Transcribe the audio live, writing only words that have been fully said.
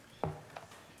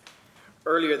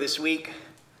Earlier this week,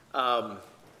 I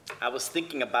was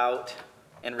thinking about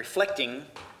and reflecting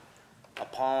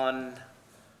upon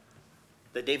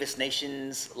the Davis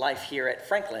Nation's life here at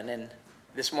Franklin. And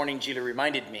this morning, Julie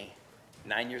reminded me,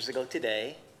 9 years ago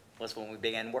today was when we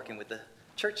began working with the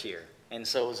church here. And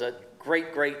so it was a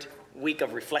great week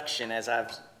of reflection as I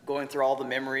was going through all the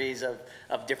memories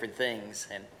of different things.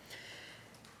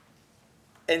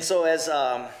 And so as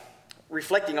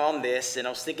reflecting on this, and I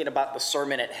was thinking about the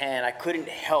sermon at hand, I couldn't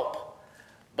help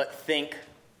but think,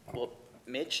 well,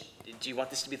 Mitch, do you want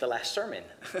this to be the last sermon?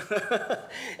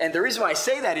 And the reason why I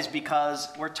say that is because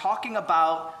we're talking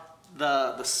about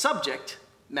the subject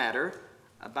matter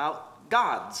about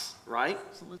gods, right?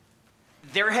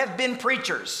 There have been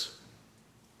preachers.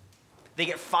 They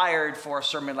get fired for a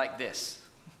sermon like this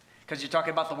because you're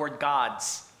talking about the word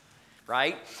gods,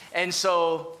 right? And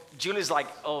so Julie's like,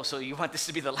 oh, so you want this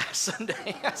to be the last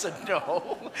Sunday? I said,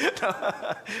 no.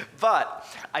 But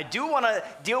I do want to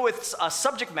deal with a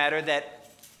subject matter that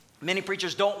many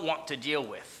preachers don't want to deal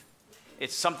with.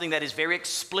 It's something that is very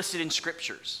explicit in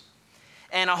scriptures.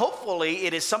 And hopefully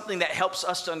it is something that helps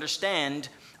us to understand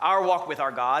our walk with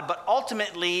our God. But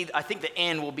ultimately, I think the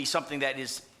end will be something that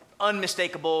is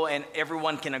unmistakable and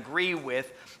everyone can agree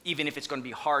with, even if it's going to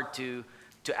be hard to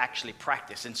actually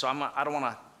practice. And so I don't want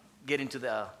to get into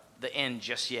the end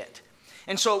just yet.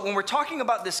 And so when we're talking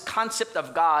about this concept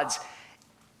of gods,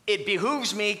 it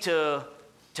behooves me to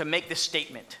make this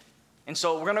statement. And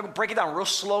so we're going to break it down real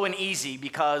slow and easy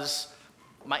because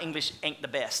my English ain't the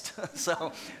best.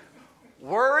 So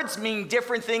words mean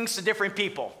different things to different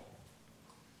people,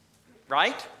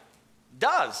 right?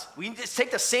 Does. We just take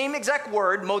the same exact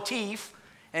word, motif,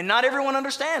 and not everyone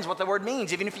understands what the word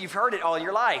means, even if you've heard it all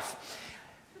your life.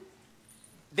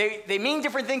 They mean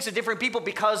different things to different people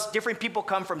because different people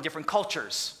come from different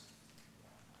cultures.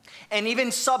 And even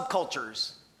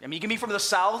subcultures. I mean, you can be from the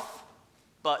South,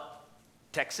 but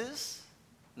Texas,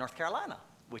 North Carolina,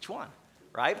 which one,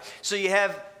 right? So you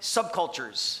have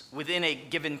subcultures within a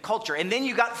given culture. And then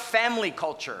you got family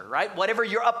culture, right? Whatever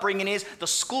your upbringing is, the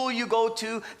school you go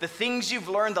to, the things you've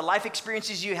learned, the life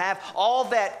experiences you have, all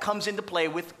that comes into play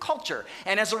with culture.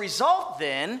 And as a result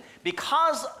then,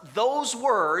 because those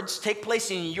words take place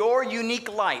in your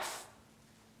unique life,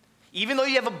 even though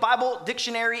you have a Bible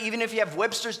dictionary, even if you have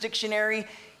Webster's dictionary,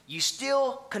 you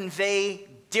still convey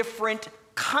different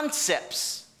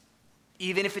concepts,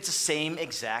 even if it's the same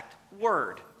exact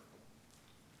word,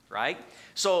 right?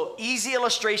 So easy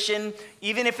illustration,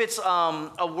 even if it's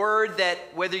a word that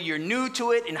whether you're new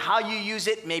to it and how you use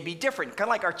it may be different. Kind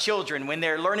of like our children when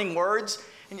they're learning words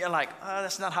and you're like, oh,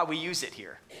 that's not how we use it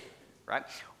here, right?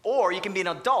 Or you can be an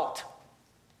adult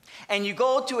and you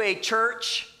go to a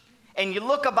church and you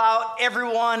look about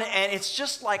everyone and it's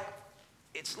just like,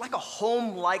 it's like a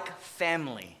home-like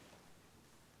family.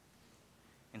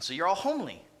 And so you're all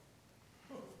homely.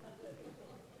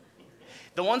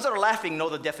 The ones that are laughing know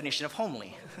the definition of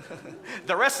homely.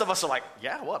 The rest of us are like,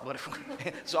 yeah, what?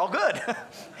 It's all good.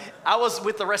 I was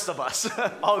with the rest of us.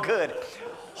 All good.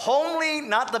 Homely,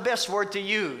 not the best word to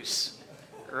use,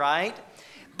 right?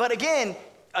 But again,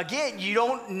 you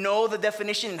don't know the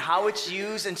definition and how it's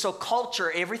used, and so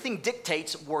culture, everything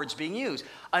dictates words being used.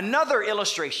 Another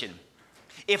illustration.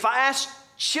 If I ask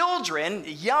children,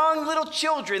 young little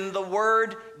children, the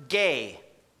word gay,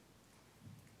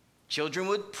 children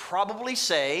would probably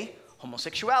say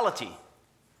homosexuality.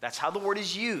 That's how the word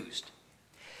is used.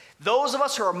 Those of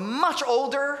us who are much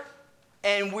older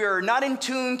and we're not in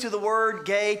tune to the word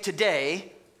gay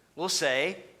today will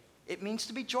say it means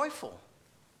to be joyful.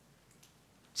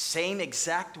 Same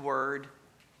exact word,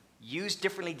 used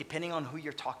differently depending on who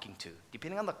you're talking to,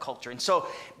 depending on the culture. And so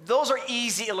those are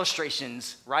easy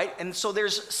illustrations, right? And so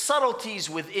there's subtleties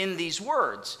within these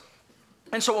words.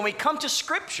 And so when we come to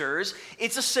scriptures,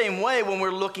 it's the same way when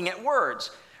we're looking at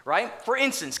words, right? For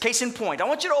instance, case in point, I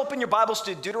want you to open your Bibles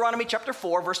to Deuteronomy chapter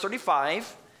 4, verse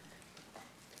 35.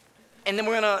 And then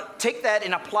we're going to take that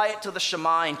and apply it to the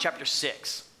Shema in chapter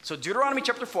 6. So Deuteronomy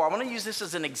chapter 4, I want to use this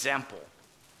as an example.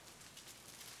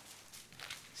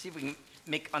 See if we can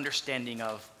make understanding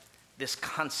of this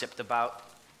concept about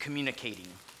communicating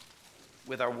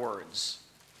with our words.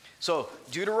 So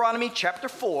Deuteronomy chapter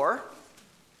 4.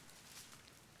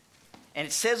 And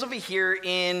it says over here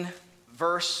in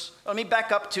let me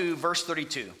back up to verse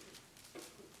 32.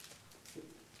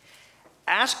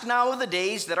 Ask now of the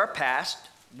days that are past,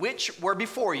 which were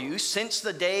before you, since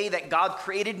the day that God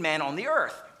created man on the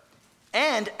earth.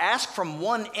 And ask from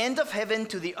one end of heaven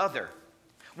to the other,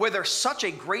 whether such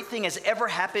a great thing has ever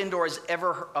happened or is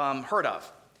ever heard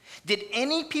of. Did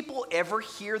any people ever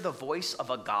hear the voice of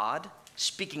a God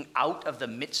speaking out of the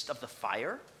midst of the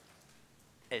fire?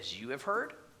 as you have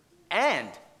heard and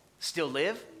still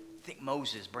live? Think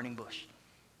Moses, burning bush.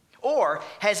 Or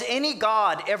has any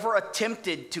God ever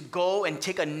attempted to go and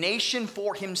take a nation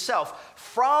for himself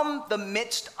from the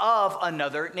midst of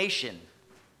another nation?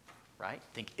 Right?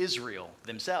 Think Israel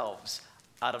themselves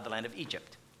out of the land of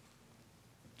Egypt.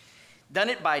 Done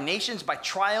it by nations, by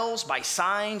trials, by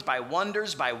signs, by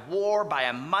wonders, by war, by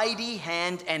a mighty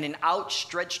hand and an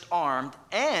outstretched arm,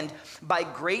 and by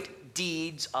great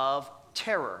deeds of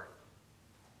terror.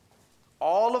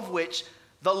 All of which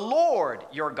the Lord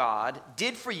your God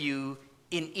did for you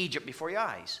in Egypt before your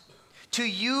eyes. To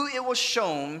you it was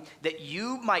shown that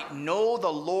you might know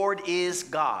the Lord is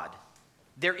God.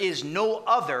 There is no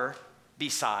other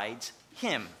besides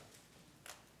him.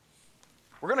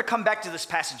 We're going to come back to this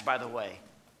passage, by the way.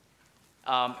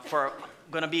 For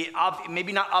going to be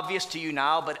maybe not obvious to you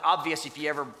now, but obvious if you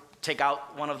ever take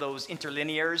out one of those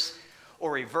interlinears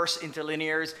or reverse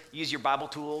interlinears, use your Bible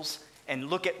tools and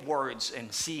look at words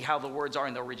and see how the words are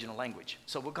in the original language.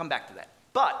 So we'll come back to that.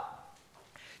 But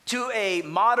to a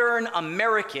modern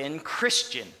American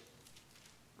Christian,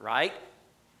 right?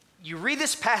 You read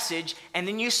this passage and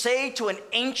then you say to an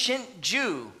ancient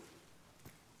Jew,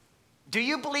 do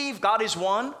you believe God is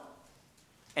one?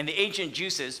 And the ancient Jew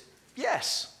says,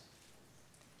 yes.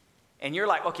 And you're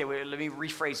like, okay, wait, let me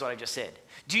rephrase what I just said.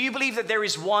 Do you believe that there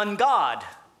is one God?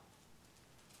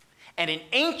 And an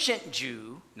ancient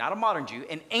Jew, not a modern Jew,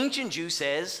 an ancient Jew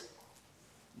says,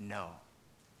 no.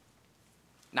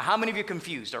 Now, how many of you are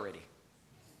confused already?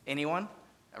 Anyone?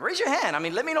 Raise your hand. I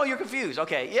mean, let me know you're confused.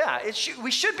 Okay, yeah,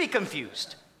 we should be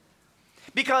confused.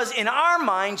 Because in our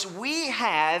minds, we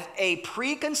have a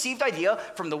preconceived idea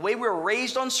from the way we were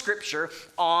raised on Scripture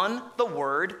on the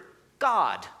word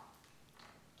God.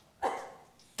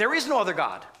 There is no other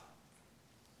God.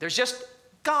 There's just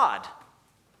God.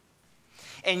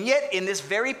 And yet, in this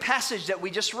very passage that we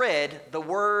just read, the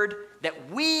word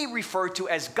that we refer to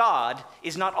as God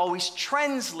is not always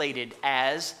translated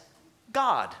as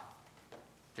God.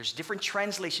 There's different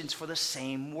translations for the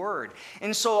same word.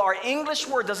 And so our English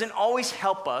word doesn't always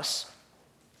help us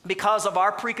because of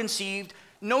our preconceived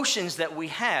notions that we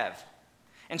have.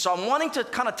 And so I'm wanting to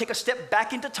kind of take a step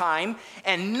back into time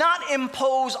and not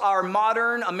impose our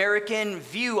modern American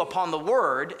view upon the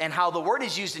word and how the word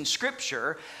is used in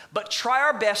Scripture, but try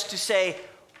our best to say,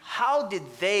 how did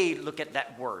they look at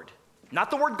that word? Not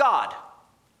the word God,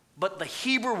 but the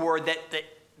Hebrew word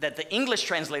that the English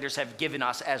translators have given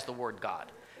us as the word God.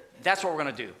 That's what we're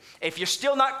going to do. If you're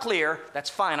still not clear, that's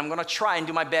fine. I'm going to try and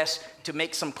do my best to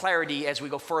make some clarity as we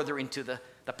go further into the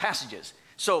passages.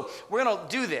 So we're going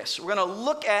to do this. We're going to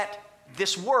look at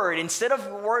this word. Instead of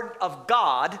the word of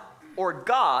God or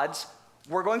gods,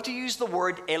 we're going to use the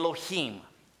word Elohim.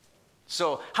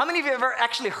 So how many of you have ever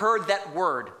actually heard that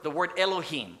word, the word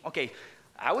Elohim? Okay,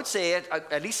 I would say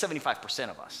at least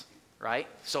 75% of us. Right?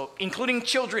 So including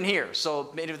children here.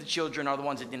 So many of the children are the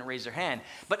ones that didn't raise their hand.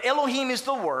 But Elohim is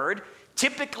the word.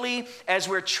 Typically, as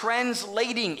we're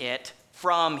translating it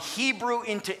from Hebrew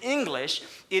into English,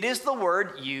 it is the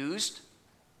word used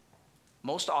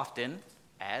most often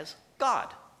as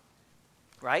God.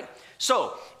 Right?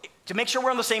 So to make sure we're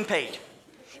on the same page,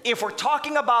 if we're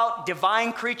talking about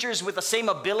divine creatures with the same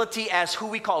ability as who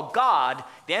we call God,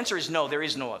 the answer is no, there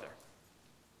is no other.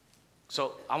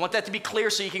 So I want that to be clear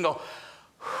so you can go,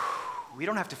 we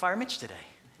don't have to fire Mitch today.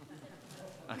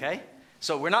 Okay?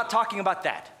 So we're not talking about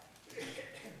that.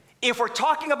 If we're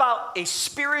talking about a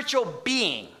spiritual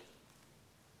being,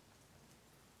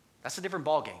 that's a different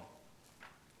ballgame.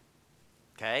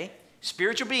 Okay?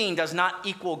 Spiritual being does not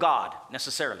equal God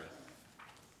necessarily.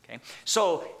 Okay?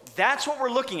 So that's what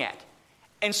we're looking at.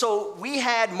 And so we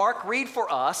had Mark read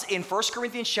for us in 1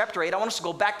 Corinthians chapter 8. I want us to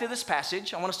go back to this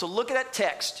passage. I want us to look at that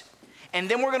text. And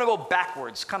then we're going to go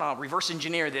backwards, kind of reverse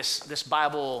engineer this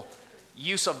Bible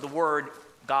use of the word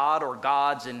God or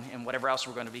gods and whatever else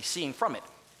we're going to be seeing from it.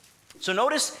 So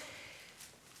notice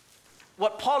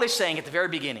what Paul is saying at the very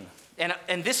beginning.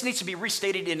 And this needs to be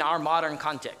restated in our modern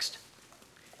context.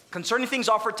 Concerning things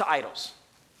offered to idols,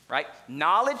 right?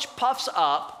 Knowledge puffs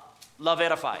up, love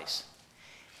edifies.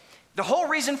 The whole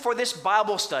reason for this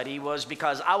Bible study was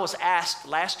because I was asked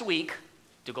last week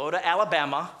to go to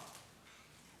Alabama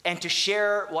and to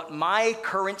share what my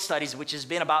current studies, which has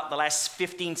been about the last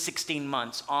 15, 16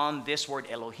 months on this word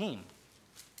Elohim.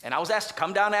 And I was asked to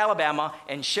come down to Alabama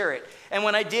and share it. And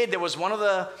when I did, there was one of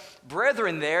the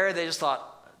brethren there, they just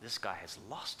thought, this guy has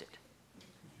lost it.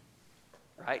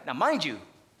 Right? Now, mind you,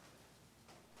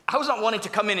 I was not wanting to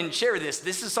come in and share this.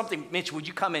 This is something, Mitch, would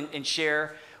you come in and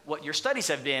share what your studies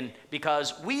have been?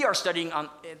 Because we are studying on,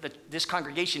 this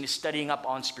congregation is studying up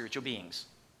on spiritual beings.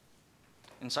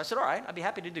 And so I said, all right, I'd be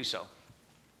happy to do so.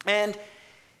 And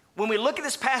when we look at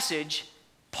this passage,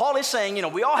 Paul is saying,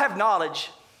 we all have knowledge.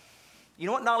 You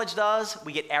know what knowledge does?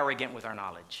 We get arrogant with our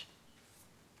knowledge.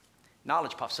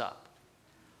 Knowledge puffs up.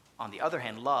 On the other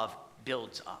hand, love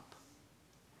builds up.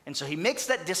 And so he makes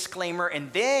that disclaimer,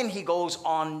 and then he goes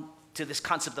on to this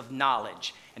concept of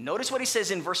knowledge. And notice what he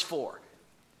says in verse 4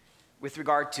 with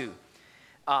regard to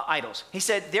idols. He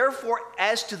said, therefore,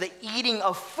 as to the eating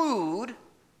of food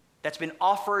that's been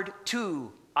offered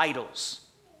to idols,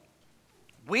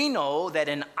 we know that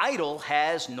an idol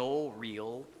has no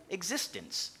real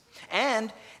existence,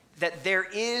 and that there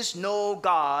is no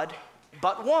God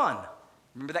but one.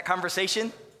 Remember that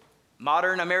conversation?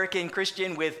 Modern American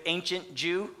Christian with ancient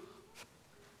Jew,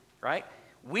 right?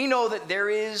 We know that there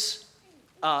is,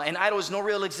 an idol has no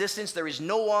real existence. There is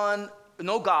no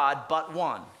God but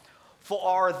one. For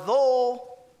although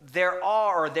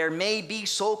there may be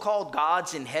so-called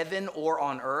gods in heaven or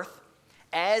on earth,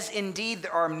 as indeed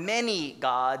there are many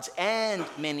gods and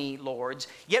many lords,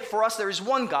 yet for us there is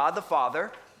one God, the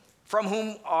Father, from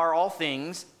whom are all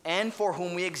things, and for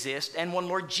whom we exist, and one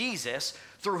Lord Jesus,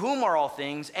 through whom are all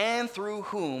things, and through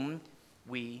whom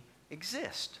we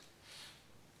exist.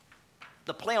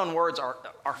 The play on words are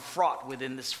fraught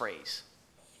within this phrase.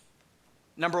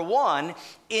 Number one,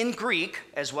 in Greek,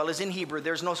 as well as in Hebrew,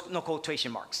 there's no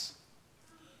quotation marks.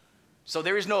 So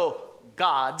there is no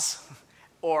gods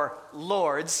or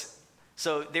lords.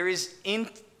 So there is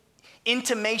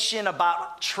intimation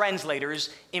about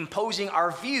translators imposing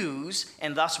our views,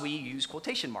 and thus we use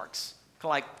quotation marks. Kind of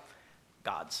like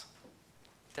gods.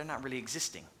 They're not really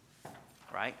existing,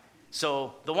 right?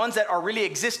 So the ones that are really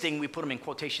existing, we put them in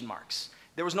quotation marks.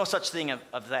 There was no such thing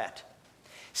of that.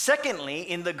 Secondly,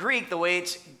 in the Greek, the way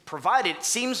it's provided, it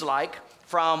seems like,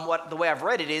 from the way I've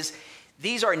read it, is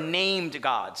these are named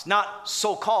gods, not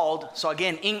so-called. So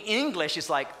again, in English, it's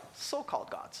like so-called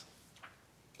gods.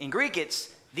 In Greek,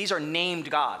 these are named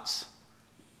gods,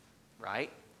 right?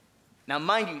 Now,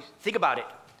 mind you, think about it.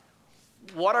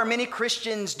 What are many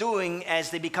Christians doing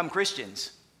as they become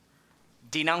Christians?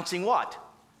 Denouncing what?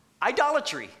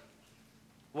 Idolatry.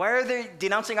 Why are they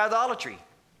denouncing idolatry?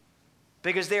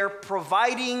 Because they're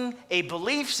providing a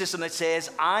belief system that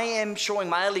says, I am showing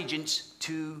my allegiance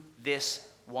to this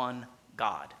one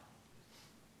God.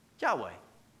 Yahweh.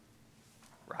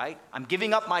 Right? I'm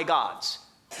giving up my gods.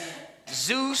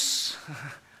 Zeus,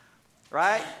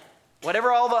 right?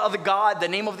 Whatever all the other the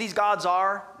name of these gods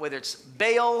are, whether it's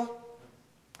Baal,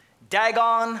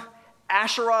 Dagon,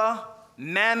 Asherah,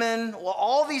 Mammon, well,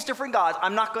 all these different gods,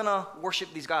 I'm not going to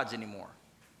worship these gods anymore.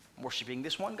 I'm worshiping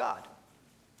this one God.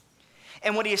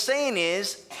 And what he is saying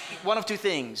is one of two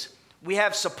things. We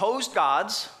have supposed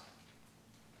gods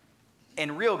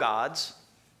and real gods,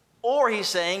 or he's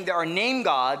saying there are named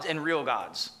gods and real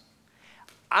gods.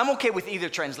 I'm okay with either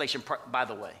translation, by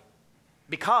the way,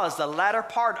 because the latter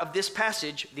part of this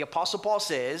passage, the Apostle Paul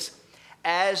says,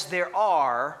 as there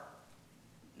are,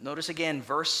 notice again,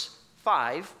 verse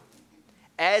 5,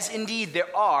 as indeed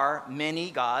there are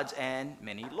many gods and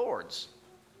many lords.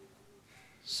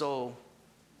 So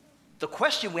the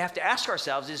question we have to ask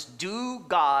ourselves is, do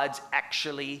gods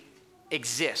actually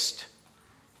exist?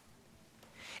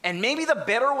 And maybe the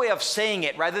better way of saying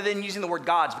it, rather than using the word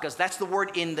gods, because that's the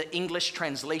word in the English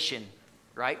translation,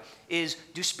 right, is,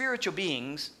 do spiritual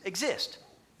beings exist?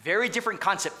 Very different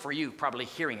concept for you, probably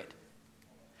hearing it.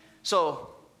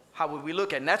 So how would we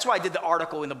look at it? And that's why I did the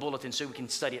article in the bulletin, so we can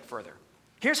study it further.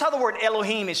 Here's how the word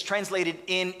Elohim is translated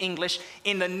in English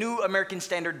in the New American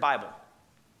Standard Bible.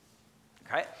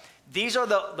 Okay? These are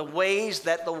the ways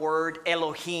that the word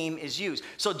Elohim is used.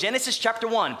 So Genesis chapter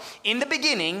 1, in the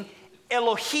beginning,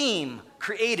 Elohim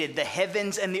created the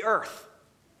heavens and the earth.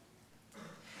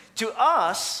 To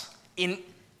us,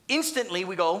 instantly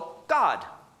we go, God.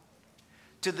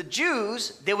 To the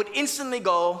Jews, they would instantly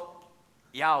go,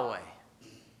 Yahweh.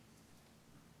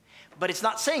 But it's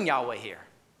not saying Yahweh here.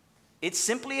 It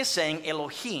simply is saying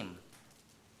Elohim,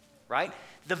 right?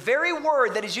 The very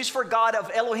word that is used for God of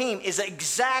Elohim is the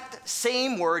exact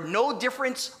same word, no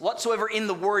difference whatsoever in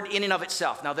the word in and of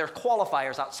itself. Now, there are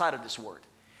qualifiers outside of this word.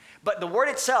 But the word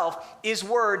itself is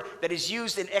word that is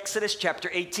used in Exodus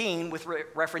chapter 18 with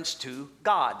reference to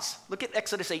gods. Look at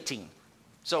Exodus 18.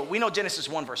 So we know Genesis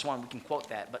 1 verse 1, we can quote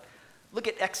that, but look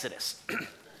at Exodus.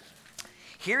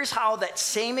 Here's how that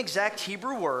same exact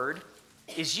Hebrew word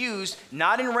is used,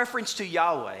 not in reference to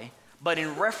Yahweh, but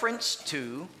in reference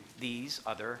to these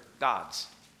other gods.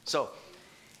 So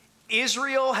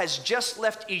Israel has just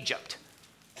left Egypt.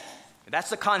 That's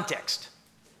the context,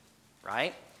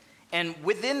 right? And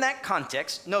within that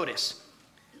context, notice,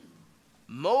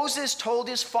 Moses told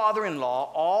his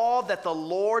father-in-law all that the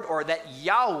Lord, or that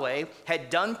Yahweh, had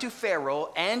done to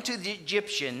Pharaoh and to the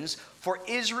Egyptians for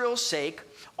Israel's sake,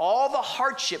 all the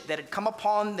hardship that had come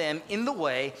upon them in the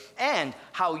way, and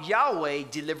how Yahweh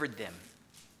delivered them.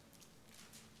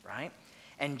 Right?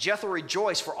 And Jethro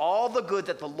rejoiced for all the good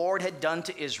that the Lord had done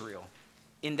to Israel,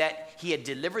 in that he had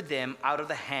delivered them out of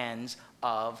the hands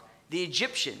of the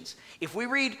Egyptians. If we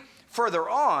read further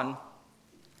on,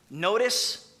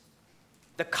 notice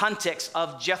the context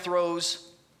of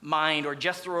Jethro's mind, or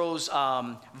Jethro's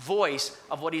voice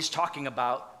of what he's talking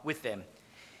about with them.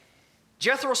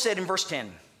 Jethro said in verse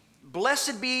 10,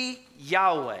 "Blessed be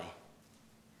Yahweh,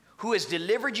 who has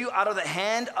delivered you out of the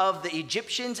hand of the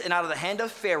Egyptians and out of the hand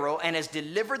of Pharaoh, and has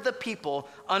delivered the people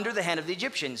under the hand of the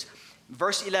Egyptians."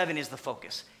 Verse 11 is the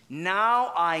focus.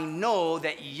 "Now I know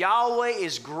that Yahweh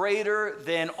is greater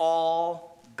than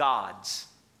all gods."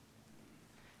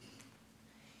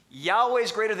 Yahweh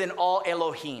is greater than all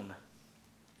Elohim.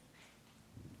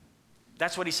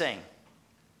 That's what he's saying.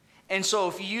 And so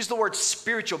if you use the word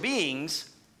spiritual beings,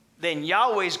 then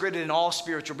Yahweh is greater than all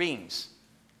spiritual beings.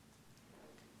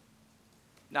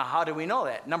 Now, how do we know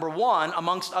that? Number one,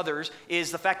 amongst others,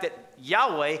 is the fact that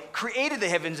Yahweh created the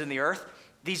heavens and the earth.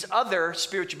 These other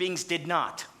spiritual beings did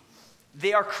not.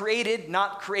 They are created,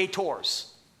 not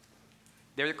creators.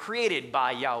 They're created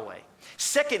by Yahweh.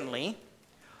 Secondly,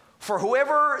 for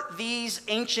whoever these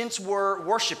ancients were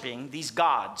worshiping, these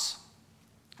gods,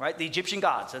 right? The Egyptian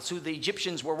gods. That's who the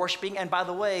Egyptians were worshiping. And by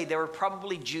the way, there were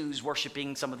probably Jews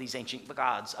worshiping some of these ancient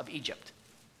gods of Egypt.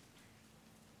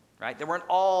 Right? They weren't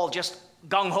all just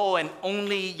gung-ho and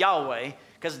only Yahweh,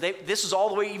 because this is all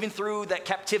the way even through that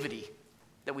captivity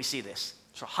that we see this.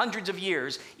 So hundreds of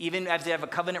years, even as they have a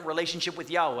covenant relationship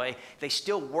with Yahweh, they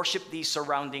still worship these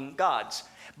surrounding gods.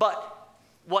 But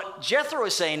what Jethro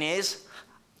is saying is,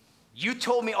 you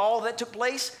told me all that took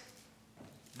place.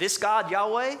 This God,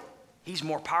 Yahweh, he's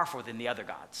more powerful than the other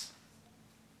gods.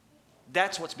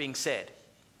 That's what's being said,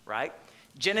 right?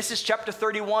 Genesis chapter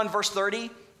 31, verse 30,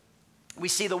 we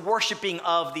see the worshiping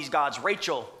of these gods.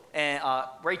 Rachel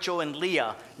and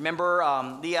Leah. Remember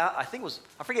Leah, I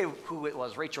forget who it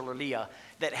was, Rachel or Leah,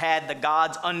 that had the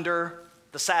gods under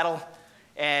the saddle.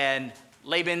 And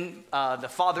Laban, the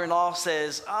father-in-law,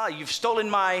 says, you've stolen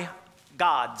my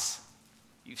gods.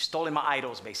 You've stolen my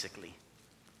idols, basically.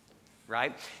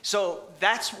 Right? So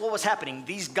that's what was happening.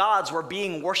 These gods were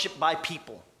being worshipped by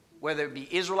people, whether it be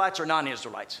Israelites or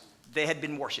non-Israelites. They had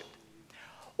been worshipped.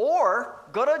 Or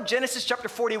go to Genesis chapter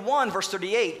 41, verse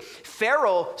 38.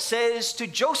 Pharaoh says to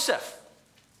Joseph,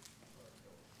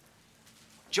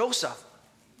 "Joseph,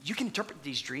 you can interpret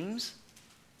these dreams.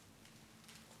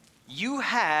 You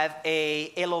have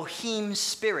a Elohim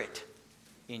spirit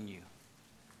in you."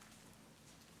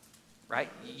 Right?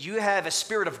 You have a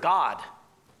spirit of God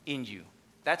in you.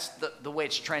 That's the way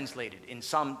it's translated in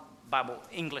some Bible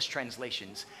English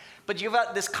translations. But you've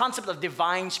got this concept of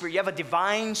divine spirit. You have a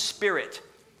divine spirit.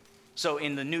 So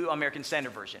in the New American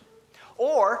Standard Version.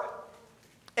 Or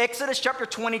Exodus chapter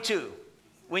 22.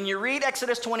 When you read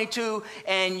Exodus 22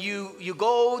 and you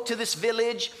go to this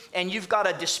village and you've got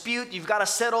a dispute, you've got to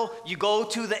settle, you go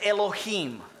to the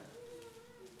Elohim.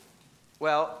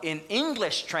 Well, in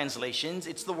English translations,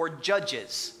 it's the word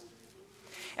judges.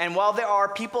 And while there are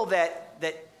people that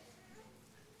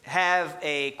have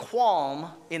a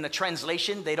qualm in the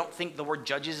translation, they don't think the word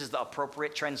judges is the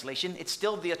appropriate translation, it's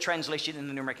still the translation in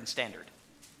the New American Standard.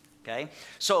 Okay?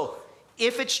 So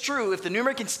if it's true, if the New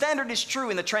American Standard is true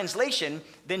in the translation,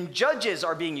 then judges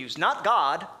are being used. Not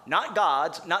God, not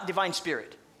gods, not divine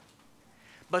spirit.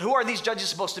 But who are these judges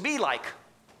supposed to be like?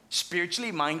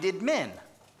 Spiritually minded men.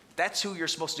 That's who you're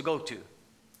supposed to go to.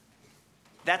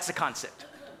 That's the concept.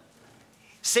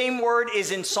 Same word is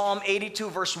in Psalm 82,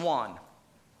 verse 1.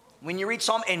 When you read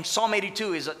Psalm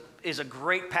 82 is a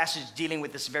great passage dealing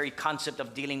with this very concept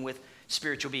of dealing with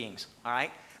spiritual beings, all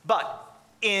right? But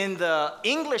in the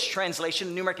English translation,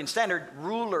 the New American Standard,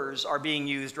 rulers are being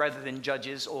used rather than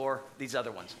judges or these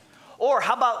other ones. Or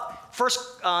how about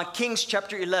 1 Kings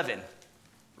chapter 11,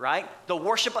 right? The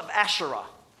worship of Asherah.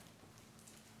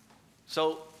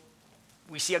 So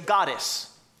we see a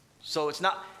goddess. So it's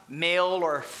not male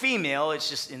or female, it's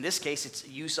just, in this case, it's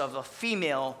use of a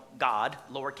female god,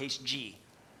 lowercase g.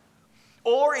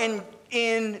 Or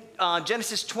in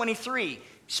Genesis 23,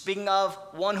 speaking of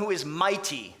one who is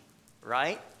mighty,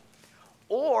 right?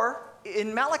 Or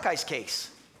in Malachi's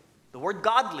case, the word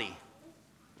godly,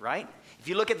 right? If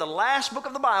you look at the last book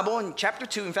of the Bible in chapter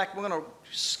 2, in fact, we're going to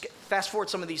fast forward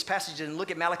some of these passages and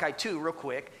look at Malachi 2 real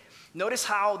quick. Notice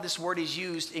how this word is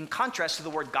used in contrast to the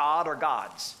word God or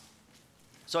gods.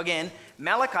 So again,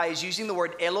 Malachi is using the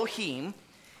word Elohim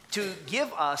to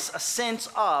give us a sense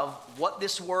of what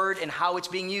this word and how it's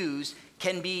being used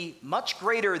can be much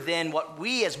greater than what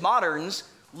we as moderns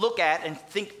look at and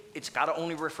think it's got to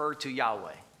only refer to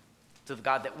Yahweh, to the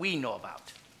God that we know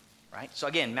about, right? So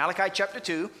again, Malachi chapter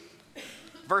 2,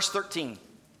 verse 13.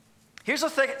 Here's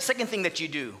the second thing that you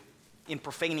do in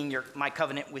profaning my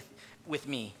covenant with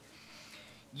me.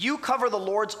 You cover the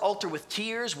Lord's altar with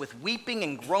tears, with weeping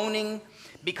and groaning,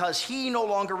 because he no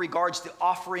longer regards the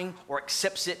offering or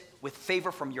accepts it with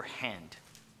favor from your hand.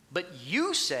 But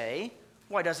you say,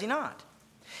 why does he not?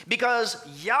 Because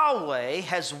Yahweh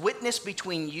has witnessed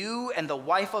between you and the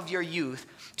wife of your youth,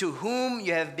 to whom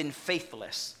you have been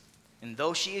faithless. And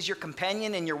though she is your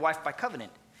companion and your wife by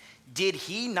covenant, did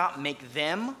he not make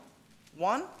them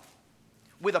one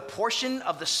with a portion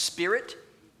of the Spirit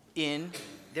in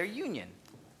their union?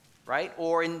 Right?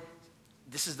 Or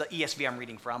this is the ESV I'm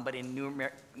reading from, but in New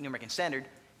American Standard,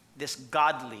 this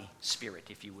godly spirit,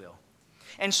 if you will.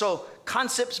 And so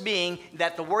concepts being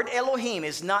that the word Elohim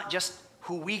is not just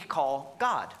who we call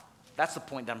God. That's the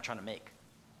point that I'm trying to make.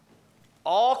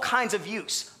 All kinds of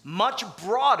use, much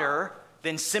broader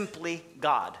than simply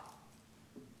God.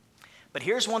 But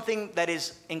here's one thing that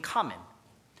is in common.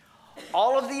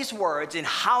 All of these words and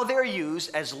how they're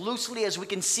used, as loosely as we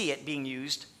can see it being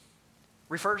used,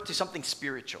 refer to something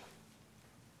spiritual,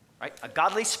 right? A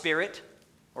godly spirit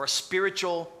or a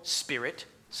spiritual spirit,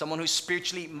 someone who's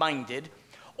spiritually minded,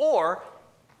 or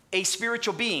a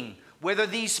spiritual being. Whether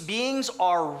these beings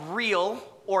are real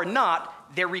or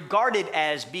not, they're regarded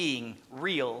as being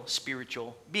real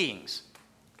spiritual beings,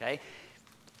 okay?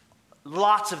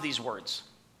 Lots of these words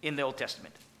in the Old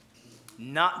Testament.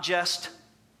 Not just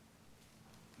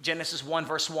Genesis 1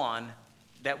 verse 1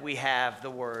 that we have the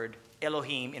word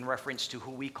Elohim in reference to who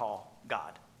we call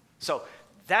God. So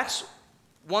that's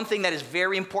one thing that is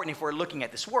very important if we're looking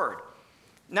at this word.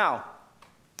 Now,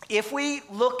 if we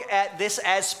look at this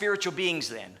as spiritual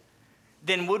beings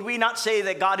then would we not say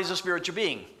that God is a spiritual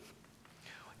being?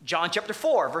 John chapter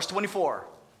 4, verse 24.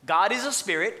 God is a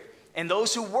spirit, and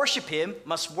those who worship him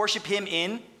must worship him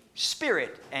in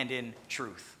spirit and in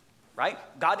truth, right?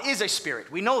 God is a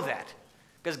spirit. We know that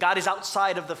because God is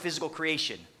outside of the physical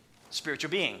creation, spiritual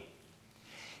being.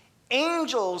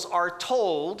 Angels are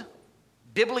told,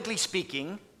 biblically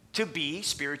speaking, to be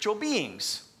spiritual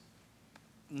beings.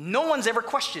 No one's ever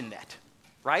questioned that,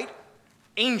 right?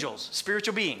 Angels,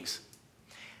 spiritual beings.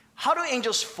 How do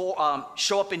angels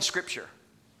show up in Scripture?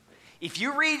 If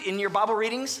you read in your Bible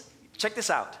readings, check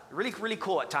this out. Really, really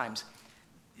cool at times.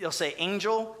 They'll say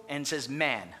angel and it says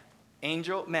man.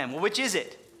 Angel, man. Well, which is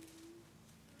it?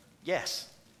 Yes.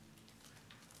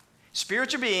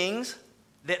 Spiritual beings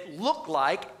that look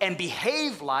like and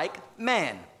behave like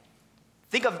man.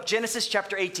 Think of Genesis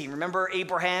chapter 18. Remember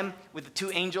Abraham with the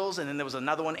two angels, and then there was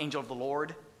another one, angel of the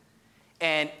Lord.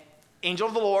 And angel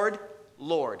of the Lord,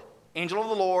 Lord. Angel of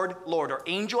the Lord, Lord. Or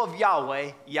angel of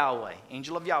Yahweh, Yahweh.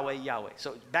 Angel of Yahweh, Yahweh.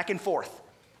 So back and forth.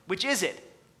 Which is it?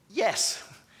 Yes.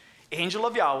 Angel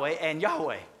of Yahweh and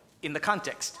Yahweh in the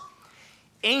context.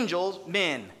 Angels,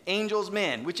 men. Angels,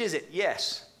 men. Which is it?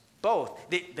 Yes. Both.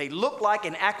 They look like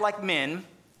and act like men,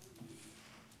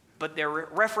 but they're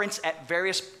referenced at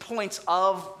various points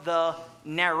of the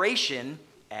narration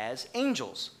as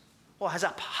angels. Well,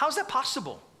 how's that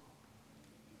possible?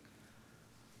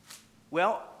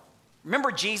 Well,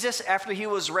 remember Jesus after he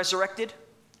was resurrected?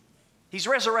 He's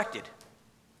resurrected.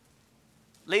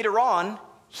 Later on,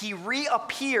 he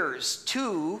reappears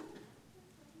to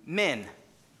men,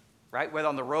 right? Whether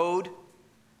on the road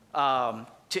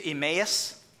to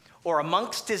Emmaus or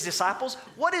amongst his disciples.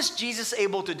 What is Jesus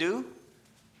able to do?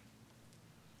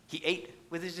 He ate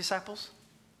with his disciples.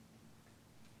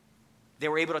 They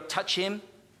were able to touch him.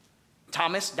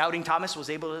 Doubting Thomas was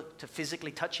able to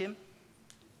physically touch him.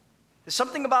 There's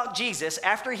something about Jesus,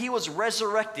 after he was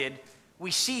resurrected,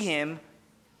 we see him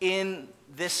in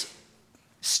this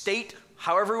state,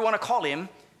 however we want to call him,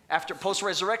 after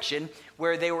post-resurrection,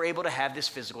 where they were able to have this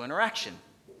physical interaction.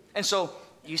 And so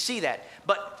you see that.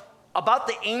 But about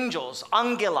the angels,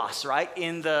 angelos, right,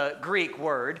 in the Greek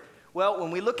word, well,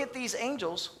 when we look at these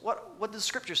angels, what does the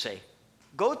scripture say?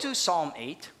 Go to Psalm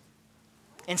 8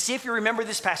 and see if you remember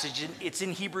this passage. It's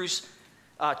in Hebrews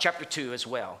chapter 2 as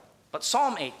well. But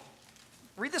Psalm 8,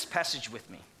 read this passage with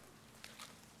me.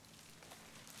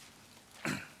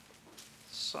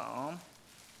 Psalm.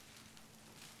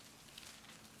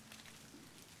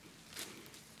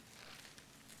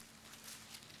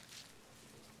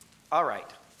 All right.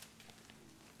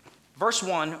 Verse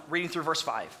 1, reading through verse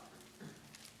 5.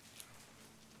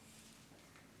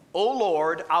 O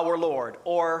Lord, our Lord,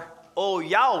 or O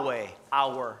Yahweh,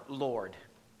 our Lord.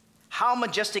 How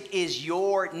majestic is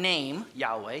your name,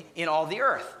 Yahweh, in all the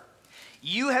earth.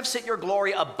 You have set your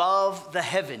glory above the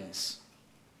heavens.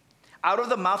 Out of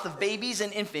the mouth of babies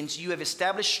and infants, you have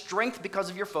established strength because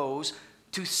of your foes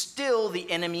to still the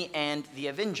enemy and the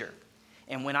avenger.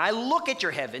 And when I look at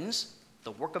your heavens,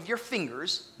 the work of your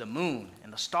fingers, the moon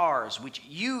and the stars, which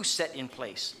you set in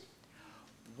place,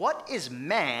 what is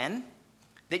man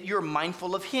that you're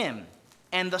mindful of him,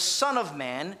 and the Son of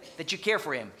Man that you care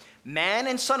for him? Man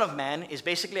and Son of Man is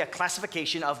basically a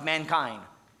classification of mankind.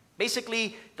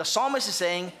 Basically, the psalmist is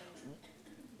saying,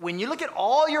 when you look at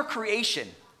all your creation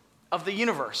of the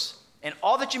universe and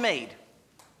all that you made,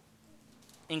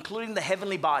 including the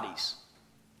heavenly bodies,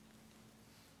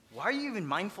 why are you even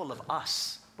mindful of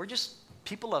us? We're just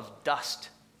people of dust,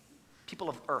 people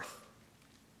of earth.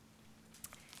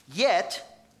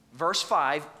 Yet, verse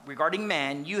 5, regarding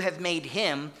man, you have made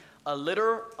him a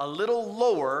little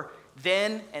lower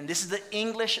than, and this is the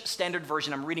English Standard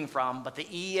Version I'm reading from, but the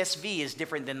ESV is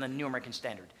different than the New American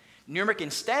Standard. New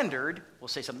American Standard will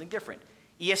say something different.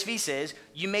 ESV says,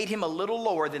 you made him a little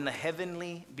lower than the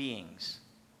heavenly beings.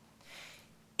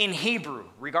 In Hebrew,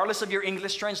 regardless of your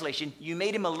English translation, you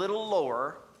made him a little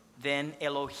lower than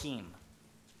Elohim.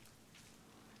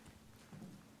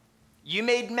 You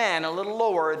made man a little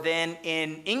lower than,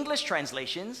 in English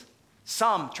translations,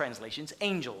 some translations,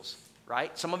 angels,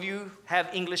 right? Some of you have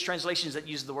English translations that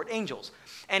use the word angels.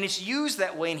 And it's used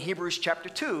that way in Hebrews chapter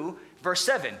 2, verse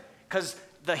 7, because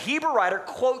the Hebrew writer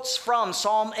quotes from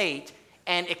Psalm 8,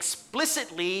 and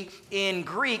explicitly in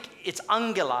Greek, it's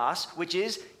angelos, which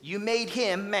is, you made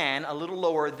him, man, a little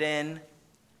lower than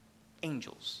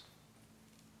angels.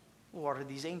 What are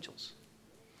these angels?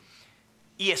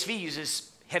 ESV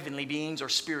uses heavenly beings or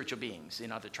spiritual beings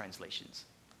in other translations.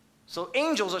 So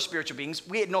angels are spiritual beings.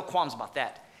 We had no qualms about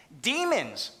that.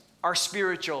 Demons are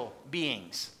spiritual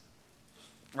beings,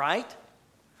 right?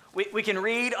 We can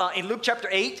read in Luke chapter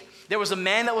 8, there was a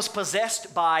man that was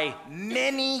possessed by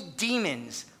many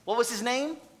demons. What was his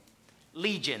name?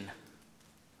 Legion.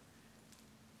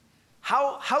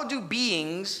 How do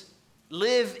beings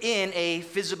live in a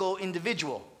physical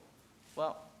individual?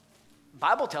 Well, the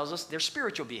Bible tells us they're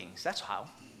spiritual beings. That's how,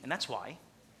 and that's why.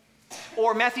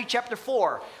 Or Matthew chapter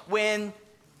 4, when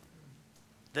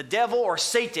the devil or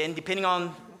Satan, depending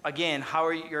on, again, how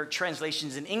are your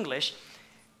translations in English,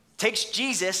 takes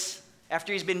Jesus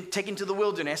after he's been taken to the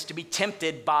wilderness to be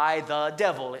tempted by the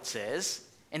devil, it says.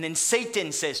 And then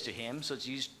Satan says to him, so it's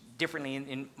used differently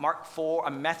in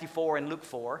Matthew 4 and Luke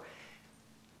 4,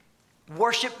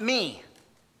 worship me,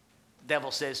 devil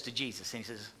says to Jesus. And he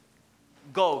says,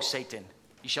 go, Satan,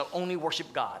 you shall only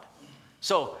worship God.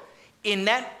 So in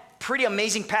that pretty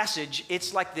amazing passage,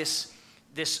 it's like this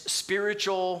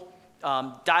spiritual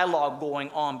dialogue going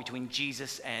on between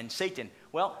Jesus and Satan.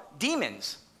 Well,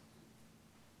 demons.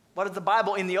 What did the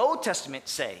Bible in the Old Testament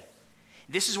say?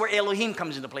 This is where Elohim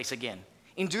comes into place again.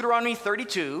 In Deuteronomy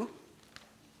 32,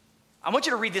 I want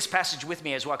you to read this passage with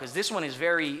me as well, because this one is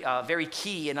very, very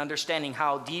key in understanding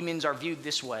how demons are viewed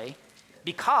this way,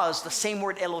 because the same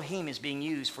word Elohim is being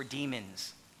used for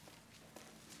demons.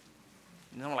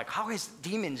 And they're like, how is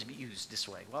demons used this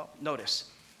way? Well, notice,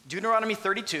 Deuteronomy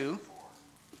 32.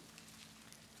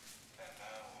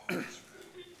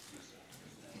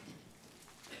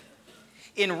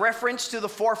 In reference to the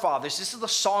forefathers, this is the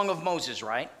Song of Moses,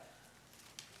 right?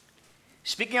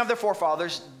 Speaking of their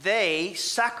forefathers, they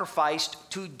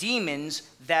sacrificed to demons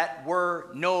that were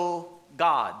no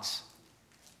gods,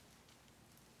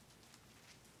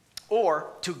 or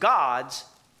to gods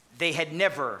they had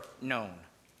never known.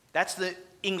 That's the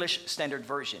English Standard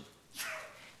Version.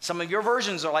 Some of your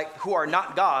versions are like, who are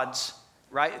not gods,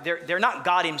 right? They're not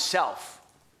God himself.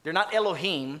 They're not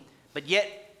Elohim, but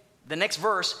yet the next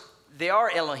verse, they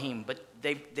are Elohim, but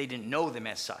they didn't know them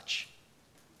as such.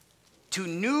 To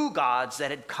new gods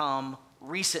that had come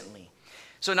recently.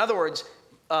 So in other words,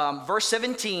 verse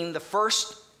 17, the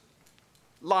first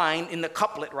line in the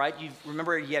couplet, right? You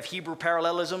remember you have Hebrew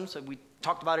parallelisms that we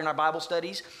talked about in our Bible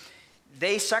studies.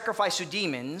 They sacrifice to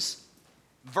demons,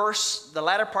 the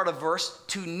latter part of verse,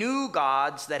 to new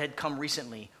gods that had come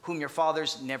recently, whom your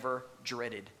fathers never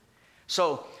dreaded.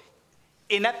 So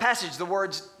in that passage, the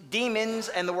words demons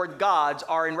and the word gods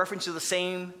are in reference to the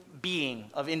same being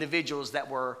of individuals that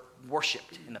were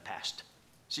worshipped in the past.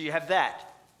 So you have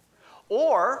that.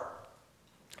 Or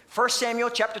 1 Samuel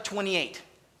chapter 28.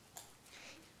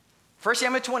 1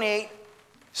 Samuel 28,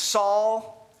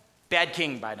 Saul, bad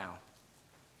king by now.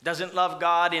 Doesn't love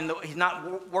God, he's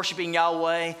not worshiping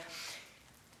Yahweh.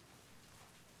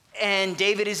 And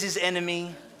David is his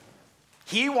enemy.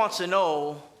 He wants to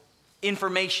know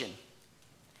information.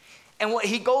 And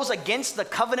he goes against the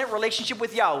covenant relationship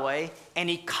with Yahweh, and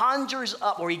he conjures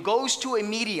up, or he goes to a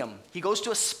medium. He goes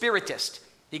to a spiritist.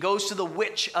 He goes to the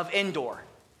witch of Endor,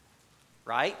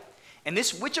 right? And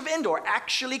this witch of Endor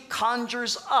actually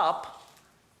conjures up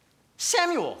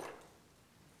Samuel.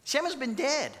 Samuel's been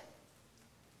dead.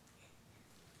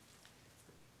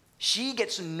 She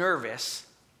gets nervous.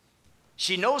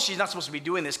 She knows she's not supposed to be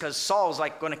doing this because Saul's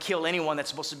like going to kill anyone that's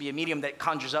supposed to be a medium that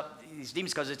conjures up these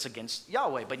demons because it's against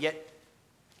Yahweh. But yet,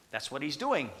 that's what he's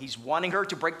doing. He's wanting her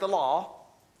to break the law.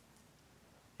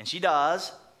 And she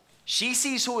does. She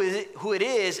sees who it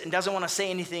is and doesn't want to say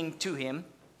anything to him.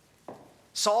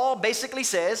 Saul basically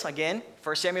says, again,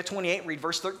 1 Samuel 28, read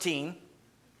verse 13.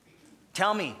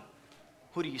 Tell me,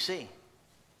 who do you see?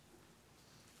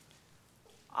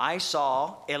 I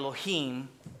saw Elohim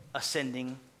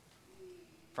ascending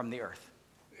from the earth,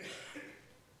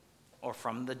 or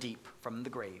from the deep, from the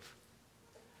grave.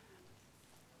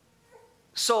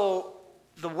 So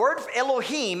the word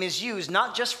Elohim is used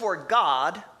not just for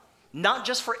God, not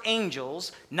just for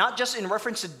angels, not just in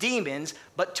reference to demons,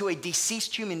 but to a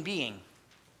deceased human being.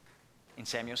 In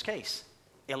Samuel's case,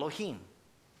 Elohim.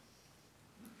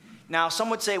 Now, some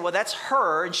would say, well, that's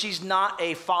her, and she's not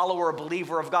a follower or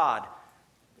believer of God.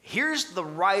 Here's the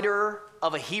writer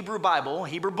of a Hebrew Bible,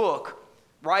 Hebrew book,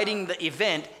 writing the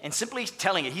event and simply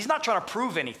telling it. He's not trying to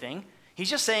prove anything. He's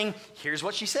just saying, here's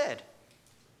what she said.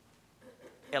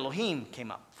 Elohim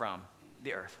came up from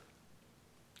the earth.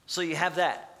 So you have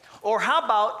that. Or how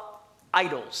about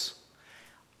idols?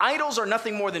 Idols are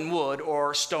nothing more than wood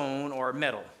or stone or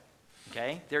metal.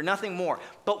 Okay? They're nothing more.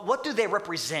 But what do they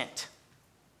represent?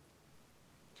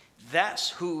 That's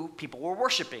who people were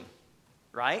worshiping,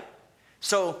 right?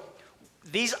 So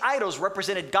these idols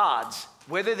represented gods,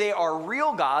 whether they are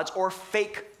real gods or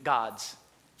fake gods.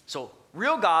 So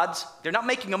real gods, they're not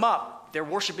making them up. They're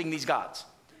worshiping these gods.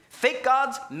 Fake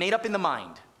gods, made up in the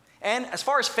mind. And as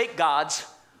far as fake gods,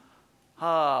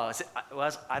 I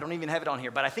don't even have it on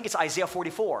here, but I think it's Isaiah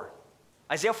 44.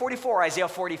 Isaiah 44, Isaiah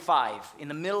 45, in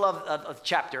the middle of the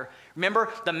chapter.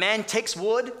 Remember, the man takes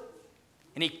wood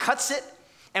and he cuts it,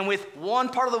 and with one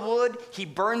part of the wood, he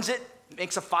burns it,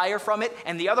 makes a fire from it,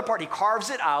 and the other part, he carves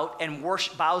it out and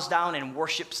bows down and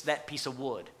worships that piece of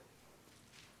wood.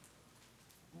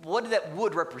 What did that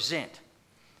wood represent?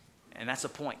 And that's the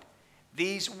point.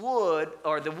 These wood,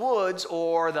 or the woods,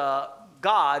 or the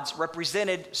gods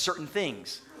represented certain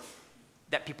things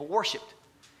that people worshipped.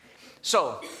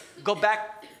 So, go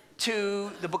back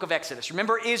to the book of Exodus.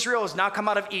 Remember, Israel has now come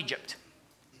out of Egypt.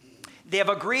 They have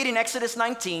agreed in Exodus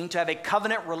 19 to have a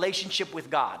covenant relationship with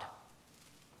God.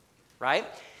 Right?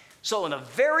 So, in the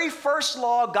very first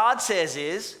law God says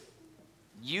is,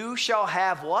 you shall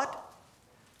have what?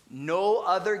 No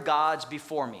other gods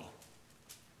before me.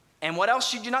 And what else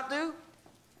should you not do?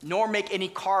 Nor make any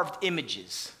carved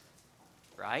images.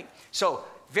 Right? So,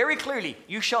 very clearly,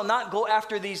 you shall not go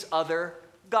after these other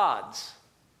gods.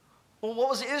 Well, what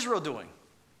was Israel doing?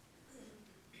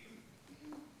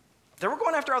 They were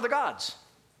going after other gods.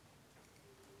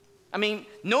 I mean,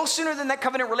 no sooner than that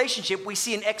covenant relationship, we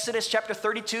see in Exodus chapter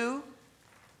 32,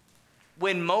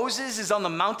 when Moses is on the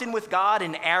mountain with God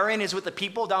and Aaron is with the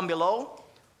people down below,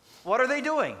 what are they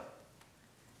doing?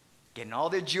 Getting all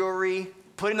their jewelry,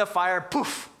 putting the fire,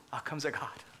 poof, out comes a god.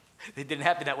 It didn't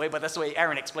happen that way, but that's the way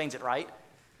Aaron explains it, right?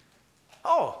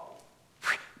 Oh,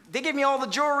 they gave me all the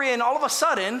jewelry, and all of a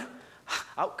sudden,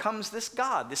 out comes this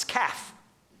god, this calf,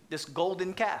 this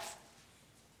golden calf.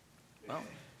 Well,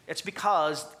 it's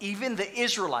because even the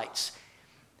Israelites,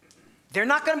 they're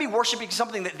not going to be worshiping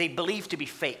something that they believe to be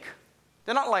fake.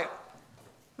 They're not like,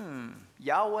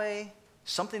 Yahweh,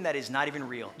 something that is not even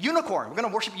real. Unicorn, we're going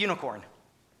to worship unicorn.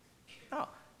 No,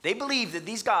 they believe that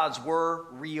these gods were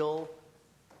real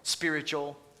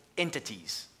spiritual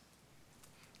entities.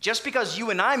 Just because you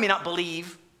and I may not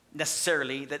believe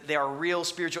necessarily that they are real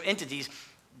spiritual entities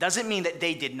doesn't mean that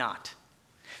they did not.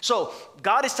 So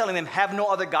God is telling them, have no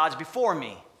other gods before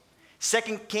me.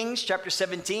 2 Kings chapter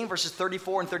 17, verses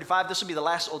 34 and 35. This will be the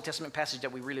last Old Testament passage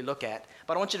that we really look at.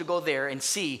 But I want you to go there and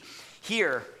see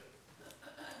here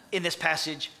in this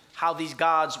passage how these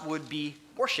gods would be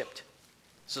worshipped.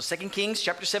 So 2 Kings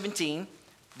chapter 17,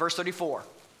 verse 34.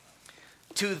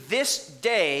 To this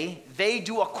day, they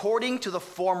do according to the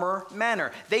former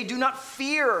manner. They do not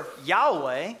fear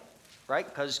Yahweh, right?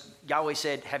 Because Yahweh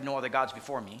said, have no other gods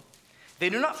before me. They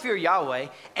do not fear Yahweh,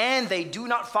 and they do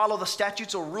not follow the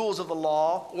statutes or rules of the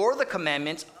law or the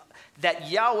commandments that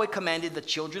Yahweh commanded the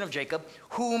children of Jacob,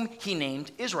 whom he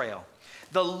named Israel.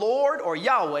 The Lord, or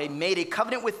Yahweh, made a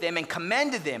covenant with them and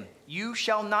commanded them, you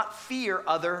shall not fear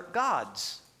other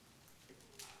gods.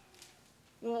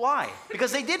 Well, why?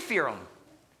 Because they did fear them.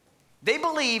 They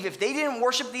believe if they didn't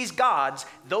worship these gods,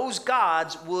 those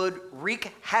gods would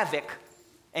wreak havoc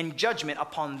and judgment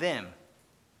upon them.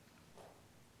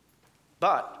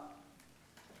 But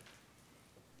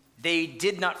they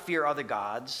did not fear other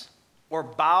gods, or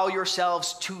bow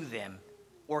yourselves to them,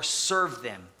 or serve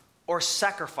them, or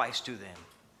sacrifice to them.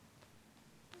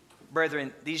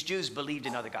 Brethren, these Jews believed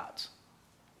in other gods.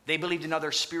 They believed in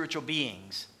other spiritual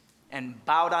beings and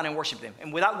bowed down and worshiped them.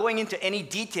 And without going into any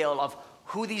detail of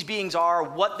who these beings are,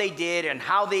 what they did, and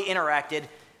how they interacted,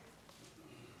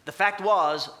 the fact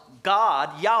was,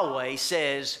 God, Yahweh,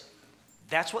 says,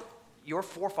 that's what your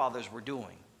forefathers were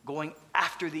doing, going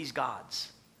after these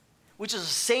gods, which is the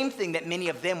same thing that many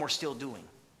of them were still doing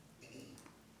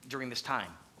during this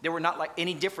time. They were not like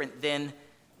any different than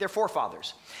their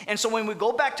forefathers. And so when we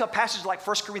go back to a passage like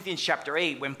 1 Corinthians chapter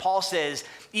 8, when Paul says,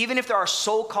 even if there are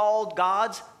so-called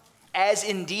gods, as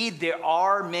indeed there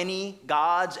are many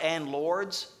gods and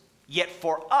lords, yet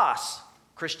for us,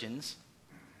 Christians,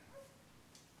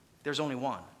 there's only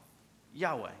one,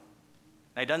 Yahweh.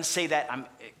 Now, it doesn't say that, I'm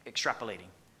extrapolating.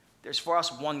 There's for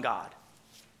us one God,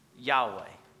 Yahweh.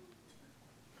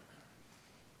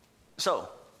 So,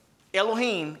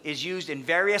 Elohim is used in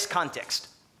various contexts.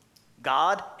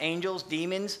 God, angels,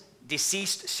 demons,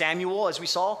 deceased Samuel, as we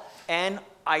saw, and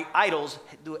idols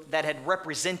that had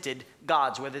represented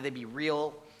gods, whether they be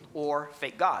real or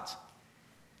fake gods.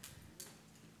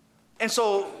 And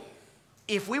so,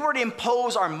 if we were to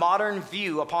impose our modern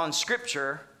view upon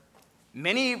Scripture,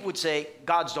 many would say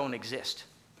gods don't exist,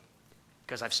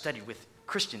 because I've studied with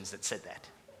Christians that said that.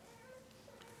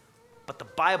 But the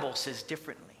Bible says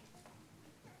differently.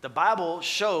 The Bible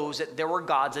shows that there were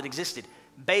gods that existed.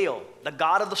 Baal, the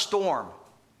god of the storm,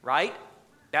 right?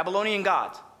 Babylonian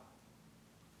god.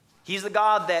 He's the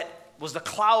god that was the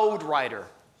cloud rider.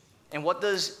 And what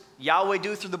does Yahweh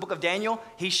do through the book of Daniel?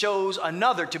 He shows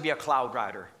another to be a cloud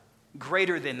rider,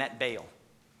 greater than that Baal.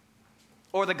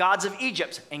 Or the gods of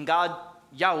Egypt, and God,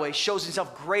 Yahweh, shows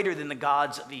himself greater than the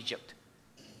gods of Egypt.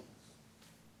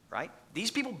 Right? These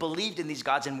people believed in these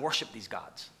gods and worshiped these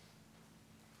gods.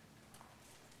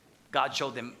 God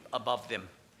showed them above them.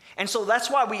 And so that's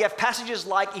why we have passages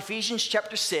like Ephesians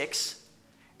chapter 6.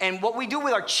 And what we do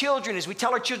with our children is we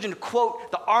tell our children to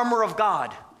quote the armor of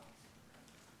God.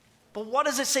 But what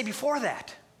does it say before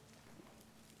that?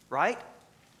 Right?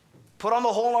 Put on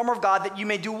the whole armor of God that you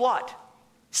may do what?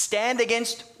 Stand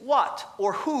against what?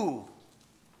 Or who?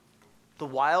 The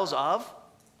wiles of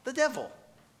the devil.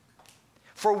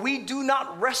 For we do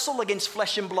not wrestle against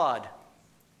flesh and blood.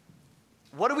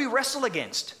 What do we wrestle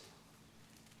against?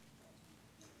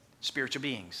 Spiritual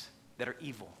beings that are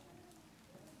evil.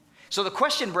 So the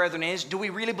question, brethren, is, do we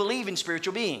really believe in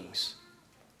spiritual beings?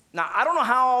 Now, I don't know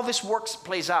how all this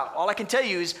plays out. All I can tell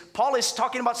you is Paul is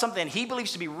talking about something he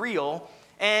believes to be real.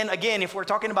 And again, if we're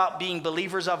talking about being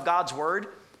believers of God's word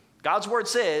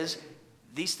says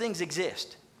these things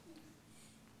exist.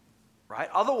 Right?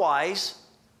 Otherwise,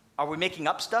 are we making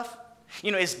up stuff?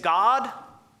 Is God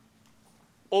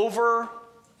over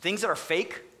things that are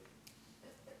fake?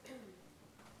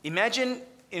 Imagine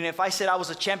if I said I was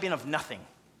a champion of nothing.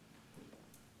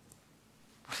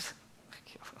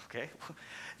 Okay,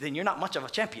 then you're not much of a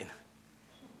champion.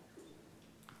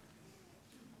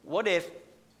 What if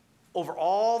over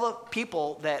all the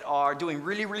people that are doing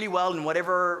really, really well in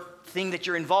whatever thing that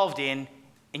you're involved in,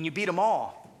 and you beat them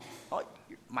all? Oh,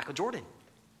 you're Michael Jordan,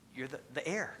 you're the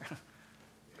heir,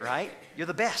 right? You're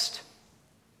the best.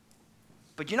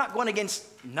 But you're not going against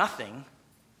nothing.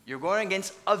 You're going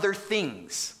against other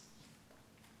things.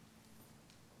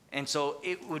 And so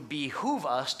it would behoove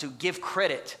us to give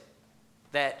credit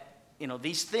that,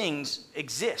 these things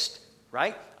exist,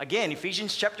 right? Again,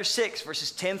 Ephesians chapter 6,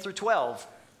 verses 10 through 12,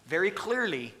 very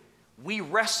clearly, we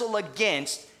wrestle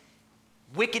against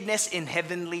wickedness in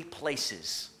heavenly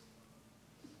places.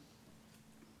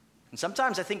 And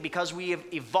sometimes I think because we have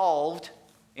evolved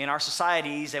in our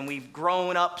societies and we've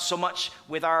grown up so much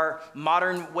with our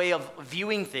modern way of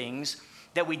viewing things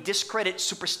that we discredit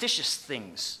superstitious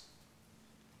things.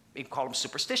 We call them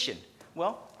superstition.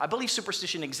 Well, I believe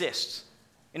superstition exists.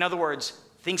 In other words,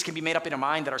 things can be made up in our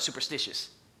mind that are superstitious.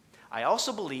 I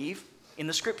also believe in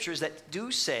the scriptures that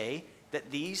do say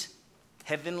that these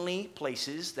heavenly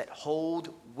places that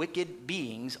hold wicked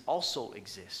beings also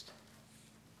exist.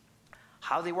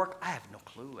 How they work, I have no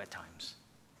clue at times.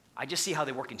 I just see how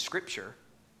they work in Scripture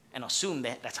and assume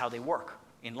that that's how they work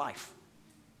in life.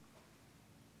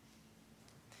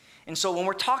 And so when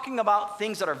we're talking about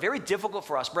things that are very difficult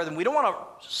for us, brethren, we don't want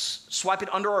to swipe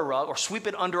it under a rug or sweep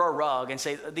it under a rug and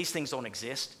say these things don't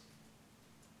exist.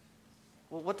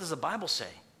 Well, what does the Bible say?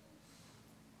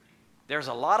 there's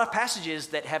a lot of passages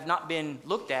that have not been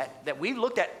looked at, that we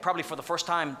looked at probably for the first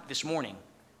time this morning,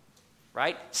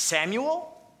 right?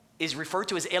 Samuel is referred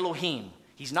to as Elohim.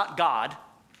 He's not God,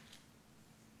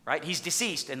 right? He's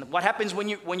deceased. And what happens when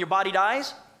your body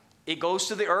dies? It goes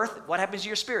to the earth. What happens to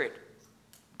your spirit?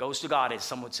 Goes to God, as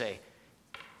some would say.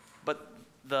 But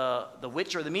the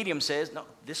witch or the medium says, no,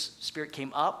 this spirit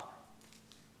came up,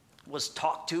 was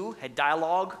talked to, had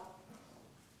dialogue.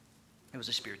 It was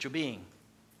a spiritual being.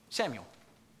 Samuel.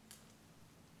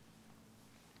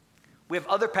 We have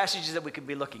other passages that we could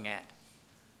be looking at.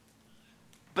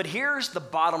 But here's the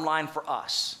bottom line for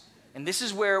us. And this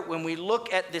is where, when we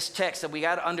look at this text, that we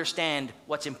got to understand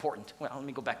what's important. Well, let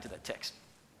me go back to that text.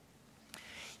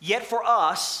 Yet for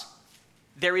us,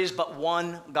 there is but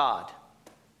one God,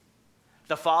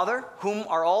 the Father, whom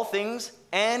are all things,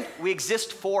 and we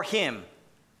exist for him.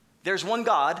 There's one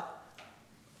God.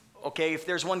 Okay, if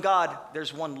there's one God,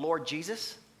 there's one Lord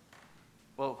Jesus.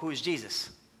 Well, who is Jesus?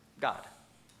 God,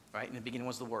 right? In the beginning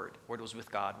was the Word. Word was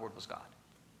with God. Word was God.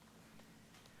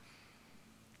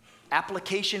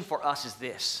 Application for us is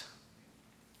this.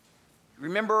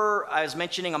 Remember, I was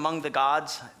mentioning among the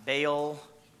gods, Baal,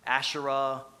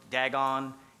 Asherah,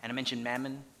 Dagon, and I mentioned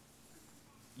Mammon.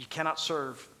 You cannot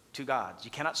serve two gods.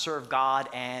 You cannot serve God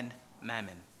and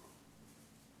Mammon.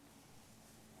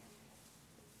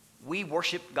 We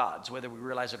worship gods, whether we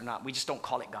realize it or not. We just don't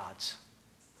call it gods.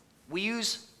 We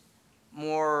use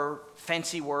more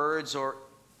fancy words or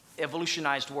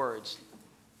evolutionized words.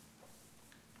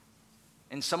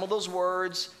 And some of those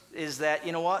words is that,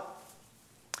 you know what?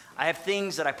 I have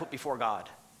things that I put before God.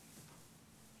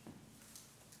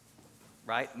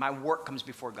 Right? My work comes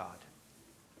before God.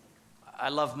 I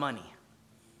love money.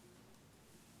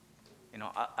 You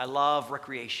know, I love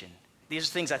recreation. These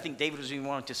are things I think David was even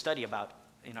wanting to study about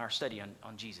in our study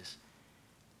on Jesus.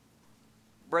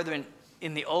 Brethren,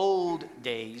 in the old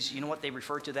days, you know what they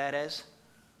referred to that as?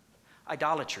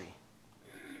 Idolatry.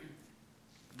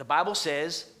 The Bible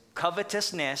says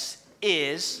covetousness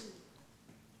is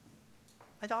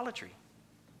idolatry.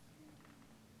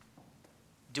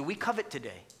 Do we covet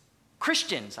today?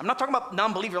 Christians, I'm not talking about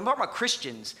non-believers, I'm talking about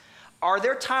Christians. Are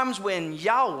there times when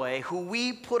Yahweh, who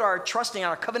we put our trusting and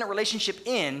our covenant relationship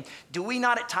in, do we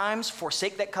not at times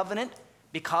forsake that covenant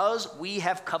because we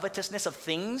have covetousness of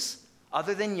things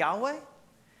other than Yahweh?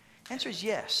 The answer is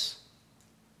yes.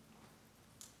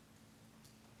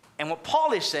 And what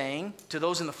Paul is saying to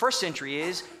those in the first century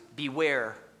is,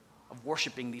 beware of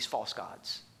worshiping these false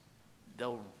gods.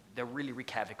 They'll really wreak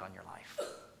havoc on your life.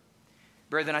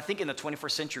 Brethren, I think in the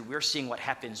 21st century, we're seeing what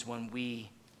happens when we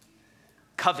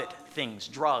covet things,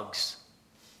 drugs,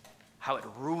 how it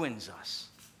ruins us,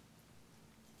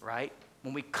 right?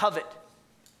 When we covet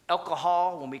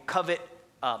alcohol, when we covet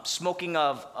smoking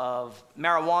of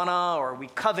marijuana, or we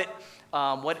covet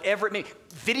whatever it may be,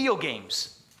 video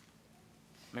games.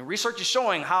 I mean, research is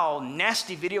showing how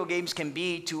nasty video games can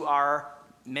be to our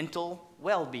mental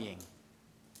well-being.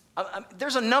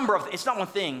 There's a number of, it's not one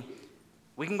thing.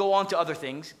 We can go on to other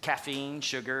things, caffeine,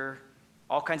 sugar,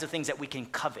 all kinds of things that we can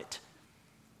covet.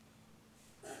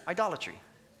 Idolatry.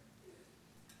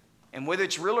 And whether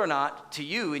it's real or not, to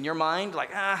you, in your mind,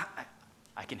 like, I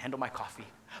can handle my coffee,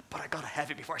 but I gotta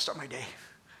have it before I start my day.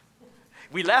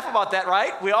 We laugh about that,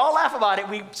 right? We all laugh about it.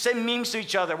 We send memes to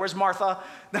each other. Where's Martha?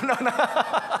 No.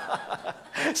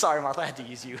 Sorry, Martha, I had to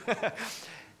use you.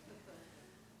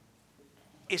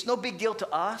 It's no big deal to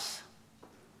us.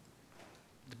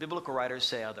 The biblical writers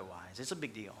say otherwise. It's a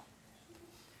big deal.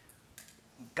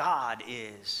 God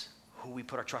is who we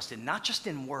put our trust in, not just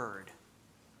in word,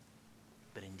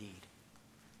 but in deed.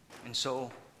 And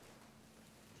so,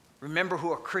 remember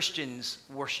who our Christians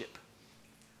worship.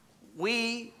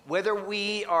 Whether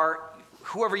we are,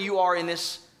 whoever you are in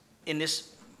this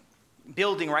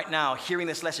building right now, hearing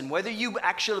this lesson, whether you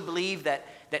actually believe that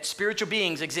spiritual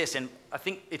beings exist, and I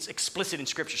think it's explicit in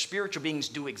Scripture, spiritual beings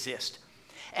do exist.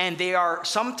 And they are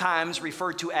sometimes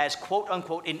referred to as, quote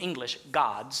unquote, in English,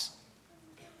 gods.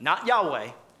 Not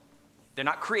Yahweh. They're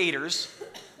not creators.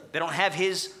 They don't have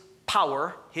his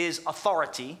power, his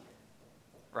authority,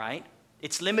 right?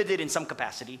 It's limited in some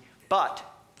capacity, but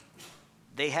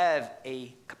they have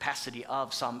a capacity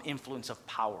of some influence of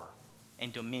power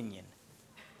and dominion,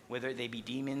 whether they be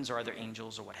demons or other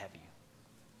angels or what have you.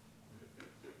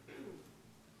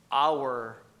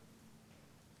 Our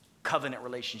covenant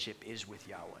relationship is with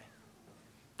Yahweh.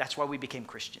 That's why we became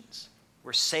Christians.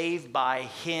 We're saved by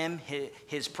him,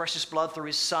 his precious blood through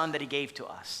his son that he gave to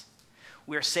us.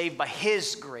 We are saved by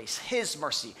his grace, his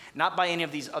mercy, not by any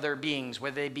of these other beings,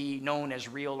 whether they be known as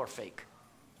real or fake.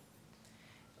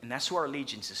 And that's who our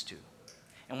allegiance is to.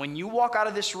 And when you walk out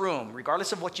of this room,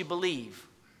 regardless of what you believe,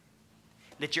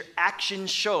 let your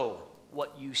actions show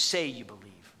what you say you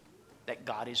believe, that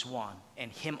God is one,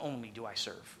 and him only do I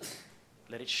serve.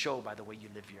 Let it show by the way you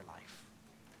live your life.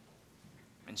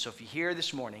 And so if you're here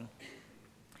this morning,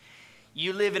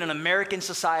 you live in an American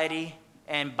society,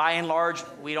 and by and large,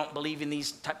 we don't believe in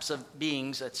these types of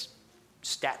beings. That's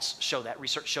stats show that,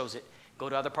 research shows it. Go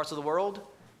to other parts of the world,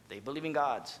 they believe in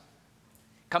gods.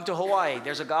 Come to Hawaii,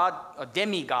 there's a god, a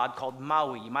demigod called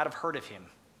Maui. You might have heard of him.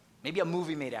 Maybe a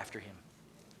movie made after him.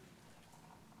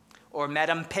 Or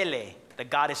Madame Pele, the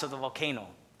goddess of the volcano.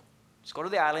 Just go to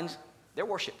the islands, they're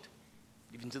worshipped,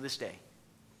 even to this day.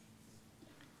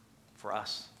 For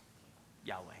us,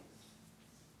 Yahweh.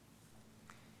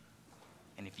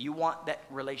 And if you want that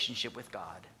relationship with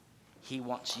God, he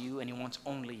wants you, and he wants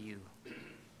only you.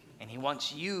 And he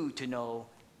wants you to know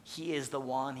he is the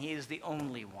one, he is the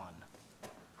only one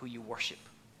who you worship,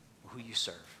 who you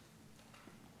serve.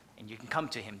 And you can come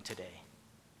to him today.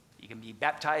 You can be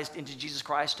baptized into Jesus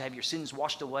Christ to have your sins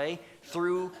washed away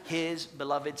through his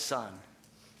beloved Son,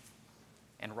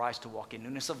 and rise to walk in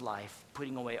newness of life,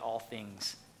 putting away all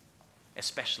things,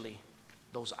 especially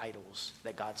those idols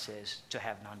that God says to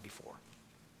have none before.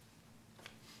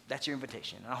 That's your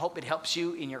invitation. And I hope it helps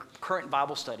you in your current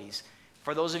Bible studies.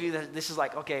 For those of you that this is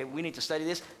like, okay, we need to study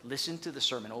this, listen to the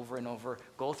sermon over and over.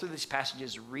 Go through these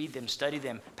passages, read them, study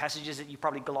them. Passages that you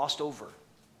probably glossed over.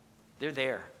 They're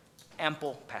there.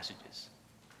 Ample passages.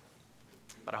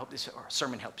 But I hope this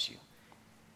sermon helps you.